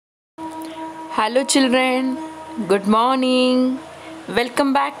Hello children, good morning.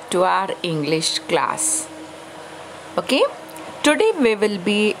 Welcome back to our English class. Okay, today we will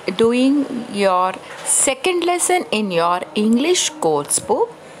be doing your second lesson in your English course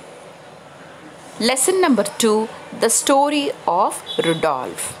book. Lesson number 2, the story of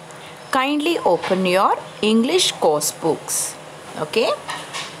Rudolph. Kindly open your English course books. Okay.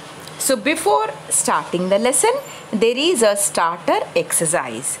 So before starting the lesson, there is a starter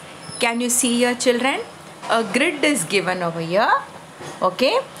exercise. Can you see here children? A grid is given over here.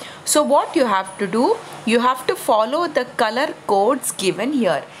 Okay. So what you have to do, you have to follow the color codes given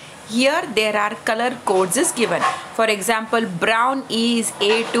here. Here there are color codes is given. For example, brown is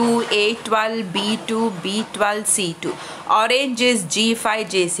A2, A12, B2, B12, C2. Orange is G5,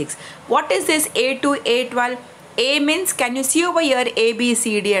 J6. What is this A2, A12? A means, can you see over here A, B,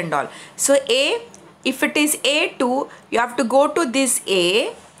 C, D and all. So A, if it is A2, you have to go to this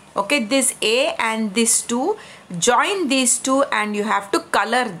A, okay, this A and this 2, join these two and you have to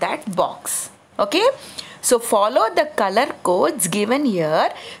color that box, okay. So follow the color codes given here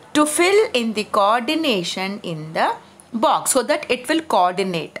to fill in the coordination in the box so that it will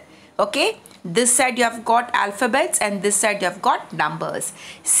coordinate, okay. This side you have got alphabets and this side you have got numbers.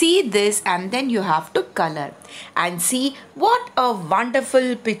 See this and then you have to color and see what a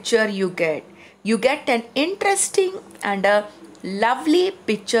wonderful picture you get. You get an interesting and a lovely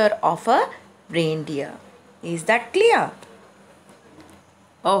picture of a reindeer. Is that clear?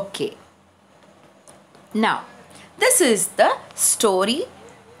 Okay. Now, this is the story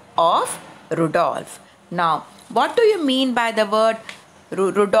of Rudolph. Now, what do you mean by the word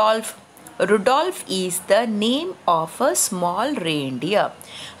Rudolph? Rudolph is the name of a small reindeer.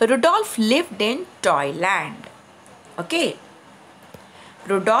 Rudolph lived in Toyland. Okay.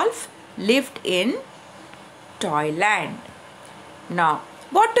 Rudolph lived in Toyland. Now,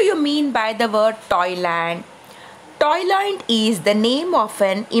 what do you mean by the word Toyland? Toyland is the name of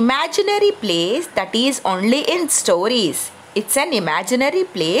an imaginary place that is only in stories. It's an imaginary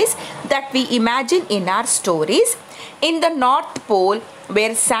place that we imagine in our stories in the North Pole,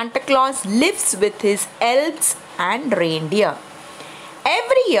 where Santa Claus lives with his elves and reindeer.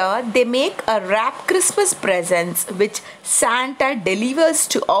 Every year they make a wrapped Christmas presents which Santa delivers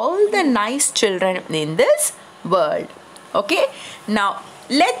to all the nice children in this world. Okay, now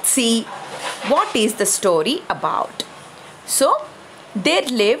let's see what is the story about. So there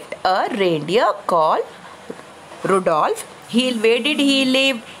lived a reindeer called Rudolph. Where did he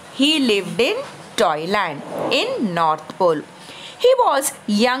live? He lived in Toyland in North Pole. He was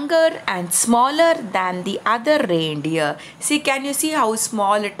younger and smaller than the other reindeer. See, can you see how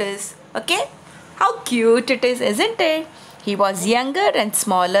small it is? Okay, how cute it is, isn't it? He was younger and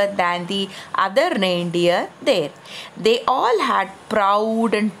smaller than the other reindeer there. They all had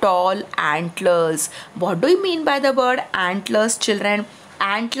proud and tall antlers. What do you mean by the word antlers, children?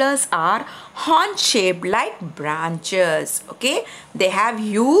 Antlers are horn shaped like branches. Okay, they have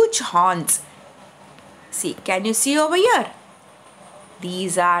huge horns. See, can you see over here?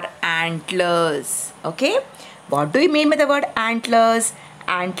 These are antlers. Okay, what do you mean by the word antlers?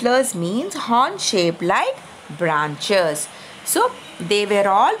 Antlers means horn shaped like branches. So they were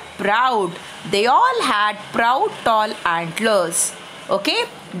all proud. They all had proud tall antlers. Okay,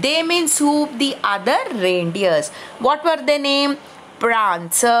 they means who? The other reindeers. What were their name?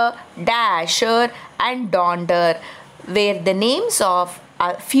 Prancer, Dasher and Donder were the names of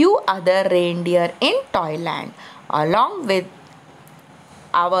a few other reindeer in Toyland. Along with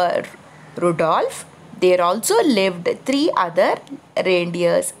our Rudolph, there also lived three other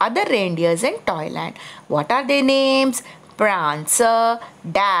reindeers in Toyland. What are their names? Prancer,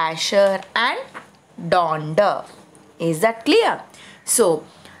 Dasher and Donder. Is that clear? So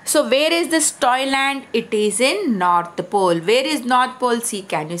where is this Toyland? It is in North Pole. Where is North Pole? See,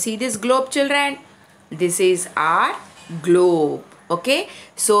 can you see this globe, children? This is our globe. Okay,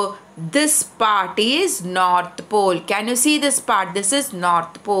 so this part is North Pole. Can you see this part? This is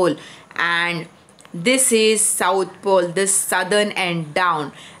North Pole and this is South Pole, this southern end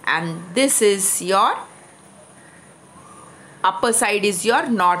down, and this is your upper side is your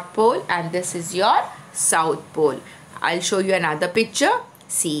North Pole and this is your South Pole. I'll show you another picture.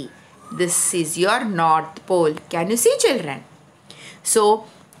 See, this is your North Pole. Can you see, children? So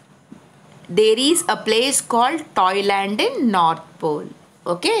there is a place called Toyland in North Pole.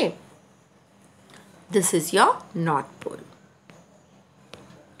 Okay, this is your North Pole.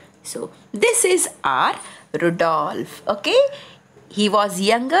 So this is our Rudolph. Okay, he was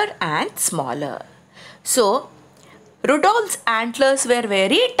younger and smaller. So Rudolph's antlers were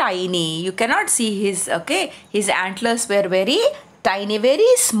very tiny. You cannot see his, okay, his antlers were very tiny,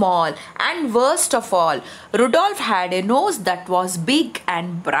 very small, and worst of all, Rudolph had a nose that was big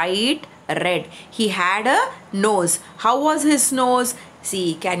and bright red. He had a nose. How was his nose?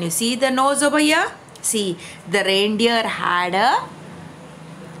 See, can you see the nose over here? See, the reindeer had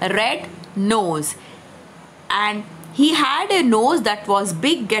a red nose, and he had a nose that was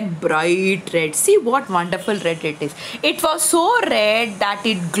big and bright red. See what wonderful red it is. It was so red that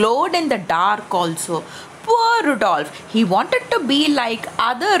it glowed in the dark also. Poor Rudolph. He wanted to be like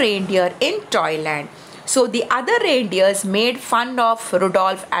other reindeer in Toyland. So the other reindeers made fun of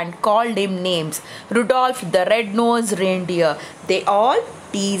Rudolph and called him names. Rudolph the red-nosed reindeer. They all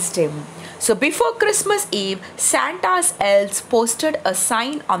teased him. So before Christmas Eve, Santa's elves posted a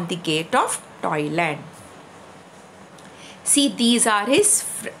sign on the gate of Toyland. See, these are his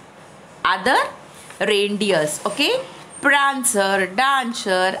other reindeers, okay? Prancer,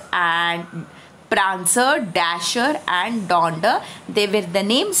 Dancer, Dasher and Donder. They were the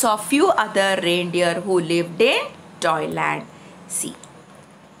names of few other reindeer who lived in Toyland. See,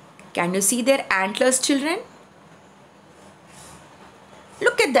 can you see their antlers, children?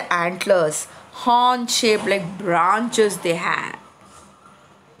 Look at the antlers, horn shaped like branches they have.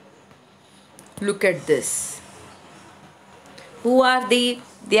 Look at this. Who are they?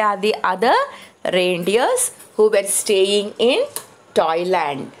 They are the other reindeers who were staying in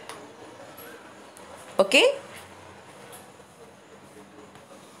Toyland. Okay?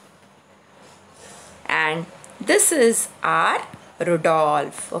 And this is our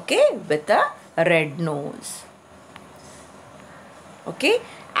Rudolph, okay, with a red nose. Okay?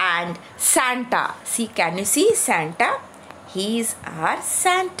 And Santa. See, can you see Santa? He is our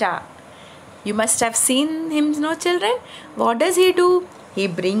Santa. You must have seen him, no children? What does he do? He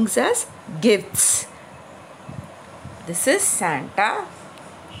brings us gifts. This is Santa.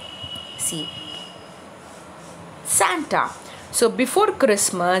 See, Santa. So before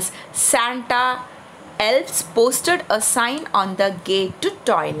Christmas, Santa elves posted a sign on the gate to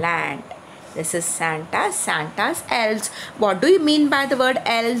Toyland. This is Santa, Santa's elves. What do you mean by the word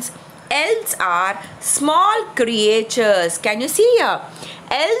elves? Elves are small creatures. Can you see here?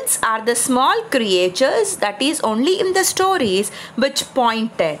 Elves are the small creatures that is only in the stories which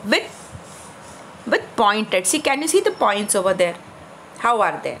pointed, with pointed. See, can you see the points over there? How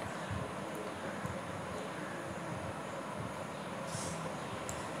are they?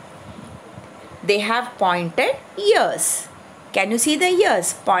 They have pointed ears. Can you see the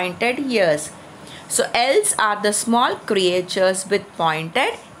ears? Pointed ears. So elves are the small creatures with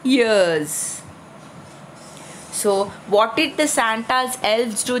pointed ears. So what did the Santa's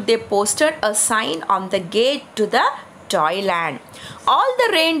elves do? They posted a sign on the gate to the Toyland. All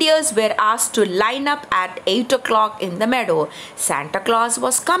the reindeers were asked to line up at 8 o'clock in the meadow. Santa Claus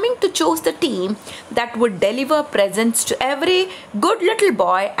was coming to choose the team that would deliver presents to every good little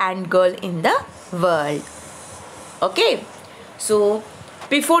boy and girl in the world. Okay, so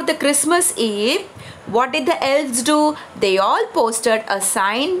before the Christmas Eve, what did the elves do? They all posted a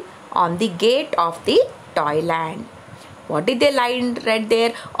sign on the gate of the Toyland. What did they read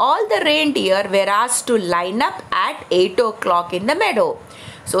there? All the reindeer were asked to line up at 8 o'clock in the meadow.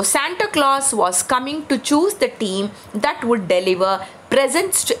 So Santa Claus was coming to choose the team that would deliver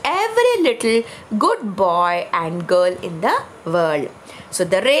presents to every little good boy and girl in the world. So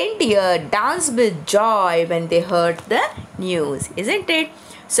the reindeer danced with joy when they heard the news, isn't it?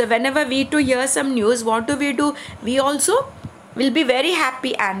 So whenever we to hear some news, what do? We also will be very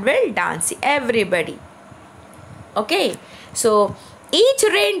happy and will dance, everybody. Okay, so each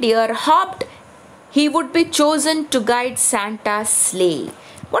reindeer hoped he would be chosen to guide Santa's sleigh.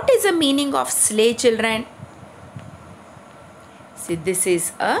 What is the meaning of sleigh, children? See, this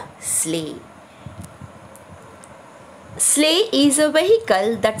is a sleigh. Sleigh is a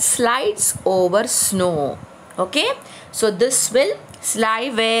vehicle that slides over snow. Okay, so this will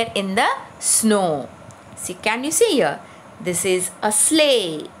slide where in the snow. See, can you see here? This is a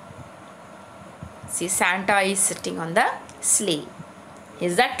sleigh. See, Santa is sitting on the sleigh.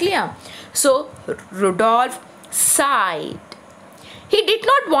 Is that clear? So Rudolph sighed. He did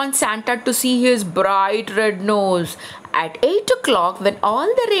not want Santa to see his bright red nose. At 8 o'clock, when all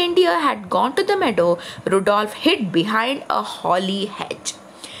the reindeer had gone to the meadow, Rudolph hid behind a holly hedge.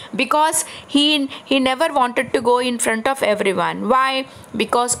 Because he never wanted to go in front of everyone. Why?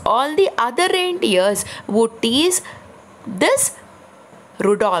 Because all the other reindeers would tease this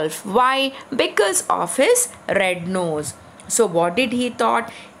Rudolph. Why? Because of his red nose. So what did he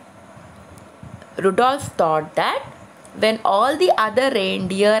thought? Rudolph thought that when all the other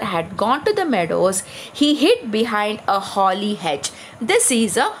reindeer had gone to the meadows, he hid behind a holly hedge. This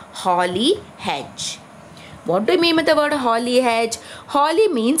is a holly hedge. What do you mean by the word holly hedge? Holly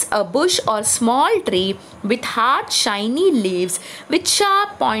means a bush or small tree with hard shiny leaves with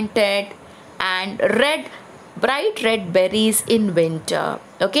sharp pointed and bright red berries in winter.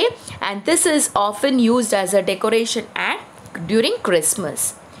 Okay, and this is often used as a decoration during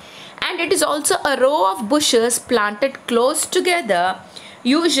Christmas. And it is also a row of bushes planted close together,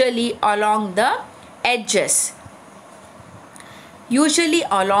 usually along the edges. Usually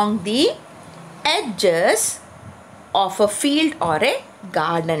along the edges of a field or a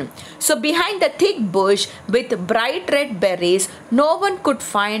garden. So behind the thick bush with bright red berries, no one could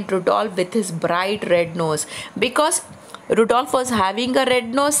find Rudolph with his bright red nose, because Rudolph was having a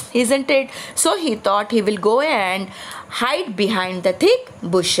red nose, isn't it? So he thought he will go and hide behind the thick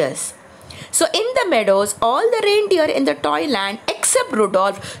bushes. So in the meadows, all the reindeer in the toyland except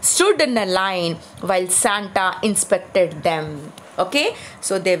Rudolph stood in a line while Santa inspected them. Okay,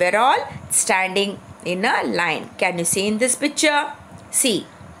 so they were all standing in a line. Can you see in this picture? See,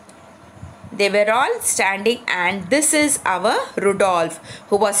 they were all standing, and this is our Rudolph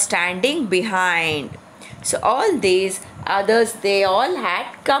who was standing behind. So all these others, they all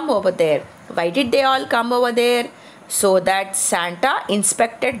had come over there. Why did they all come over there? So that Santa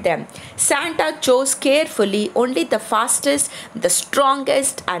inspected them. Santa chose carefully only the fastest, the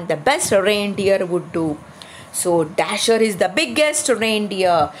strongest and the best reindeer would do. So Dasher is the biggest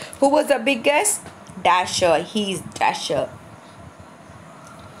reindeer. Who was the biggest? Dasher. He is Dasher.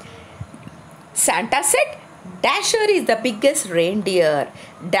 Santa said Dasher is the biggest reindeer.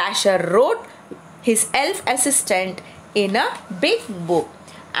 Dasher wrote his elf assistant in a big book,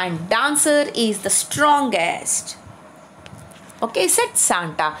 and Dancer is the strongest. Okay, said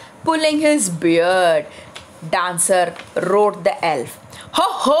Santa, pulling his beard. Dancer wrote the elf. Ho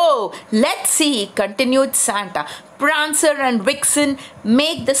ho, let's see, continued Santa. Prancer and Vixen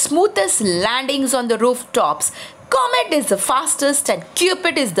make the smoothest landings on the rooftops. Comet is the fastest and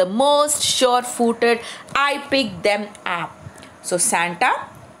Cupid is the most sure-footed. I picked them up. So Santa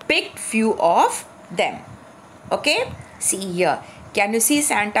picked few of them. Okay, see here. Can you see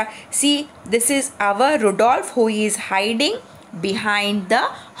Santa? See, this is our Rudolph who is hiding behind the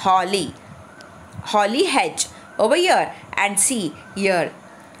holly hedge over here. And see here,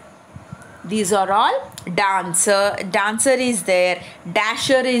 these are all Dancer is there,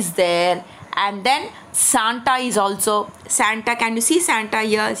 Dasher is there, and then Santa is also Santa. Can you see Santa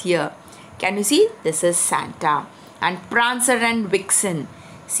here? Can you see? This is Santa. And Prancer and Vixen.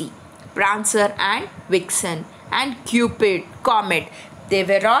 See, Prancer and Vixen and Cupid, Comet. They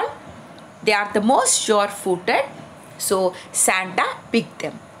are the most sure-footed. So Santa picked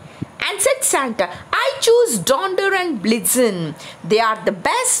them. And said Santa, I choose Donder and Blitzen. They are the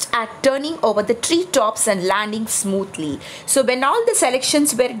best at turning over the treetops and landing smoothly. So when all the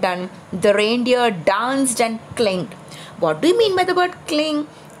selections were done, the reindeer danced and clinked. What do you mean by the word clink?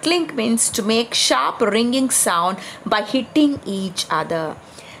 Clink means to make sharp ringing sound by hitting each other.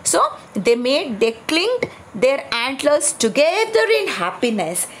 So they clinked their antlers together in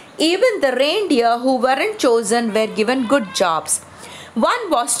happiness. Even the reindeer who weren't chosen were given good jobs. One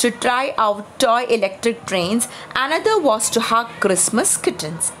was to try out toy electric trains, another was to hug Christmas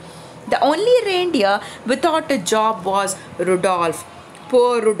kittens. The only reindeer without a job was Rudolph.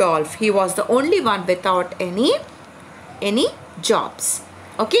 Poor Rudolph, he was the only one without any jobs.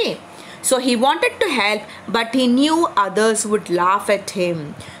 Okay, so he wanted to help, but he knew others would laugh at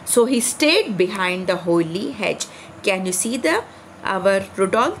him. So he stayed behind the holly hedge. Can you see our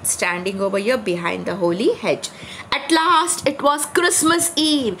Rudolph standing over here behind the holly hedge? At last, it was Christmas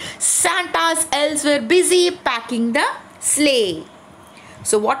Eve. Santa's elves were busy packing the sleigh.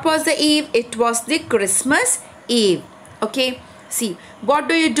 So what was the eve? It was the Christmas Eve. Okay, see, what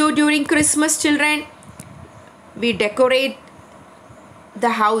do you do during Christmas, children? We decorate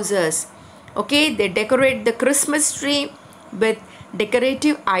the houses. Okay, they decorate the Christmas tree with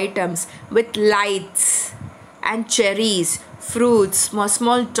decorative items, with lights and cherries, fruits,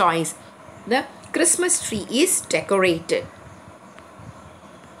 small toys. The Christmas tree is decorated.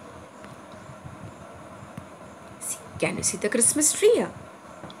 See, can you see the Christmas tree here?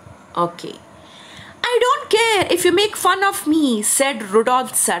 Okay. I don't care if you make fun of me, said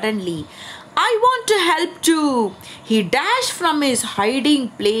Rudolph suddenly. I want to help too. He dashed from his hiding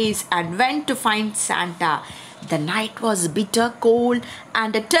place and went to find Santa. The night was bitter cold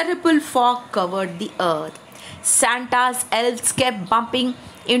and a terrible fog covered the earth. Santa's elves kept bumping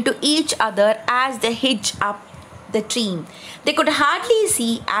into each other as they hitched up the tree. They could hardly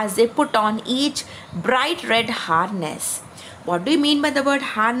see as they put on each bright red harness. What do you mean by the word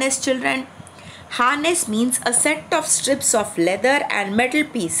harness, children? Harness means a set of strips of leather and metal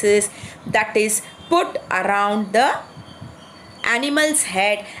pieces that is put around the animal's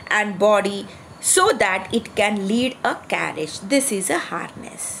head and body so that it can lead a carriage. This is a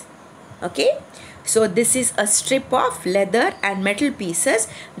harness. Okay. So this is a strip of leather and metal pieces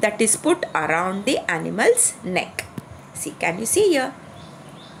that is put around the animal's neck. See, can you see here?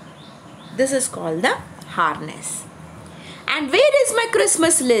 This is called the harness. And where is my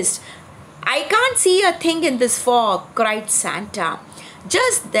Christmas list? I can't see a thing in this fog, cried Santa.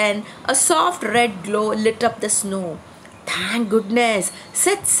 Just then, a soft red glow lit up the snow. Thank goodness,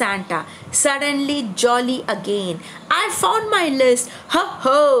 said Santa, suddenly jolly again. I found my list. Ho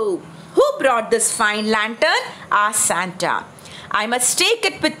ho! Who brought this fine lantern? Asked Santa. I must take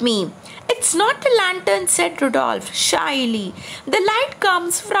it with me. It's not a lantern, said Rudolph shyly. The light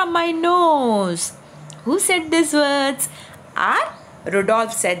comes from my nose. Who said these words?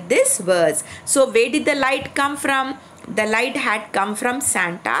 Rudolph said these words. So where did the light come from? The light had come from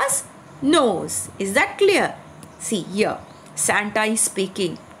Santa's nose. Is that clear? See here, Santa is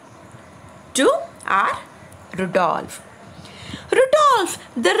speaking to our Rudolph. Rudolph,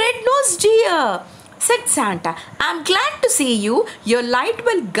 the red-nosed deer, said Santa. I'm glad to see you. Your light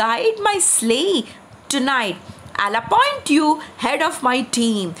will guide my sleigh tonight. I'll appoint you head of my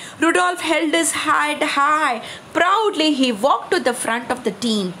team. Rudolph held his head high. Proudly, he walked to the front of the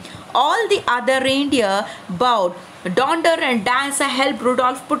team. All the other reindeer bowed. Donder and Dancer helped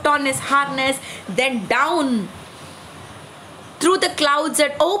Rudolph put on his harness. Then down through the clouds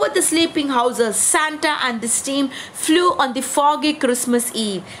and over the sleeping houses, Santa and his team flew on the foggy Christmas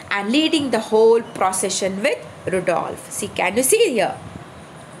Eve and leading the whole procession with Rudolph. See, can you see here?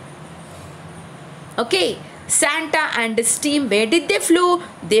 Okay, Santa and his team, where did they flew?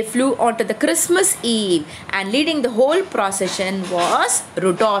 They flew onto the Christmas Eve and leading the whole procession was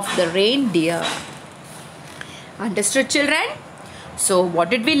Rudolph the reindeer. Understood, children? So,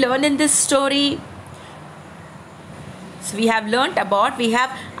 what did we learn in this story? So we have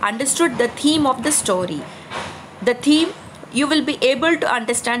understood the theme of the story. The theme, you will be able to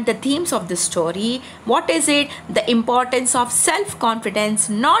understand the themes of the story. What is it? The importance of self-confidence,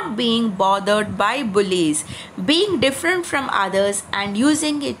 not being bothered by bullies, being different from others and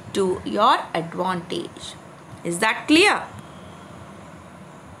using it to your advantage. Is that clear?